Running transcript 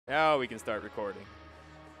Now we can start recording.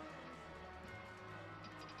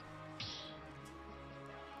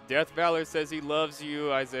 Death Valor says he loves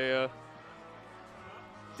you, Isaiah.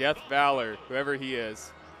 Death Valor, whoever he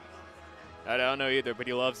is. I don't know either, but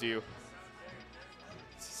he loves you.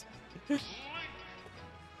 We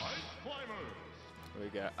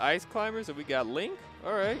got Ice Climbers and we got Link.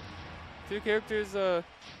 All right. Two characters,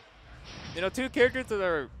 two characters that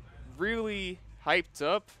are really hyped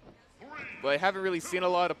up, but I haven't really seen a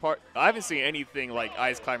lot of I haven't seen anything like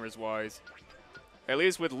Ice Climbers wise. At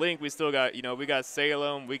least with Link, we still got, we got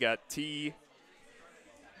Salem, we got T.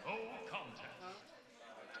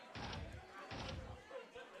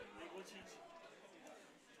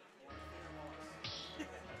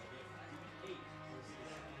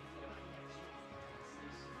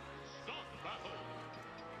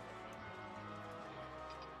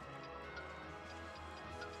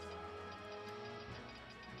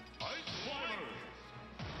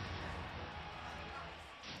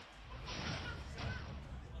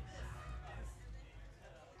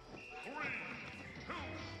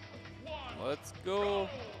 Let's go.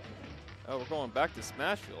 Oh, we're going back to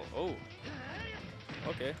Smashville. Oh.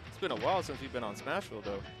 Okay. It's been a while since we've been on Smashville,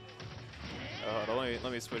 though. Hold on,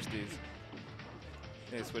 let me switch these.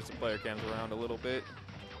 I need to switch the player cams around a little bit.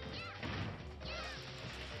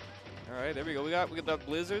 All right, there we go. We got the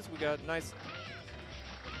blizzards. We got nice.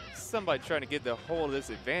 Somebody trying to get the whole of this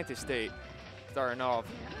advantage state starting off.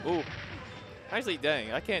 Ooh. Actually,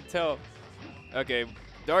 dang, I can't tell. Okay,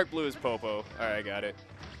 dark blue is Popo. All right, I got it.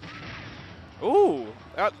 Ooh,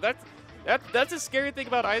 that's a scary thing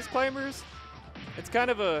about Ice Climbers. It's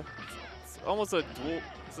kind of it's almost a dual.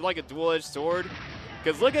 It's like a dual-edged sword.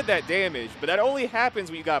 Because look at that damage, but that only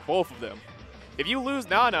happens when you got both of them. If you lose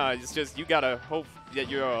Nana, it's just you gotta hope that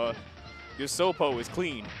your Sopo is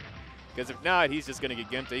clean. Because if not, he's just gonna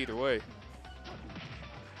get gimped either way.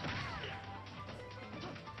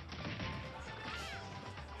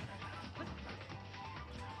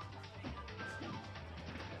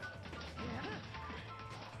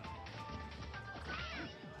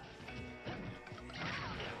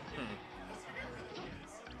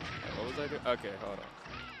 What was I doing? Okay, hold on.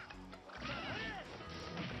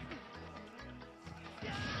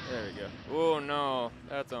 There we go. Oh no,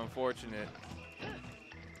 that's unfortunate.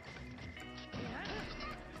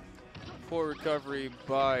 Poor recovery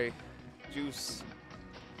by Juice.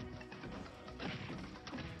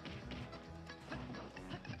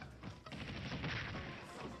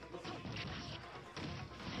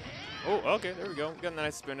 Oh, okay, there we go. We got a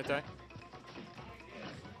nice spin attack.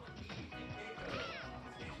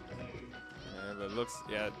 Yeah, but it looks,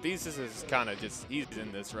 yeah, Thesis is kind of just, he's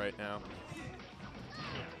in this right now.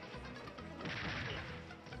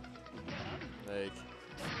 Like,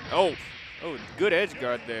 oh, good edge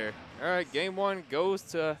guard there. All right, game one goes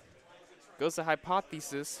to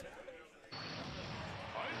Hypothesis.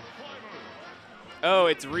 Oh,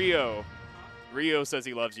 it's Rio. Rio says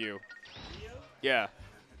he loves you. Yeah.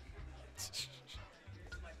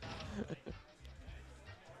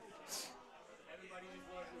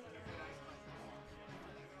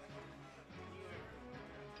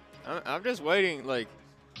 I'm just waiting. Like,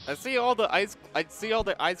 I see all the ice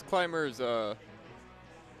climbers. I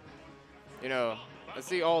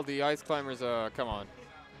see all the ice climbers. Come on.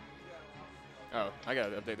 Oh, I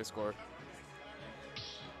gotta update the score.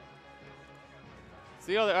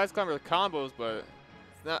 See all the ice climber combos, but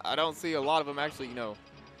it's not, I don't see a lot of them actually,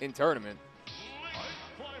 in tournament.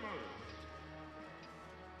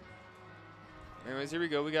 Anyways, here we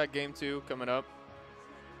go. We got game 2 coming up.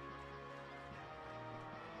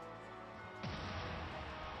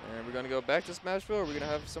 And we're gonna go back to Smashville, or we're gonna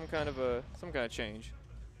have some kind of change.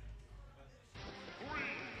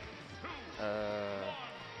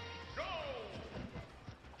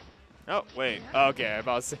 Oh wait. Okay,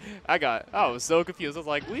 I was so confused. I was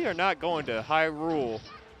like, we are not going to Hyrule,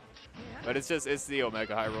 but it's the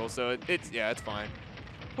Omega Hyrule, so it's fine.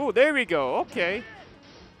 Oh, there we go. Okay.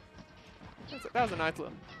 That was a nice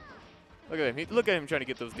look. Look at him. Look at him trying to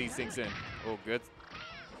get these things in. Oh, good.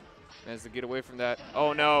 Managed to get away from that.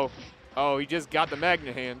 Oh no. Oh, he just got the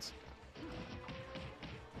magnet hands.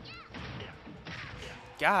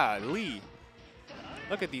 Golly.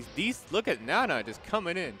 Look at these. Look at Nana just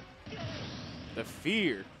coming in. The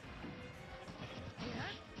fear.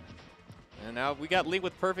 And now we got Link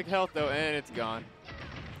with perfect health though, and it's gone.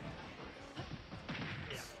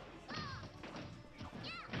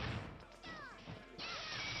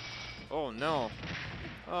 Oh no.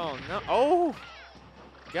 Oh no. Oh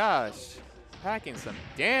gosh. Packing some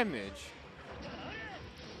damage.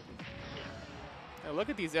 Now look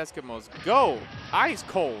at these Eskimos go. Ice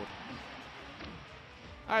cold.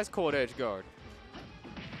 Ice cold edge guard.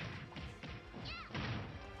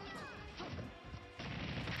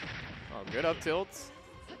 Oh, good up tilts.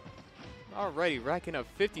 Alrighty, racking up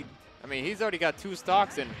 50. I mean, he's already got 2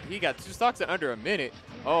 stocks, and he got 2 stocks in under a minute.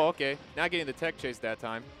 Oh, okay. Not getting the tech chase that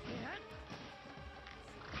time.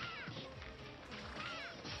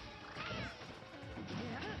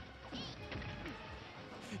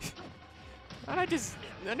 And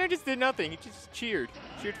I just did nothing. He just cheered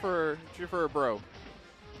for a bro.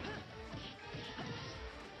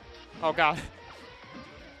 Oh God.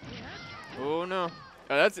 Oh no.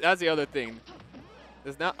 Oh, that's the other thing.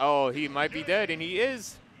 It's not. Oh, he might be dead, and he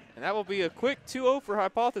is. And that will be a quick 2-0 for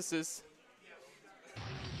Hypothesis.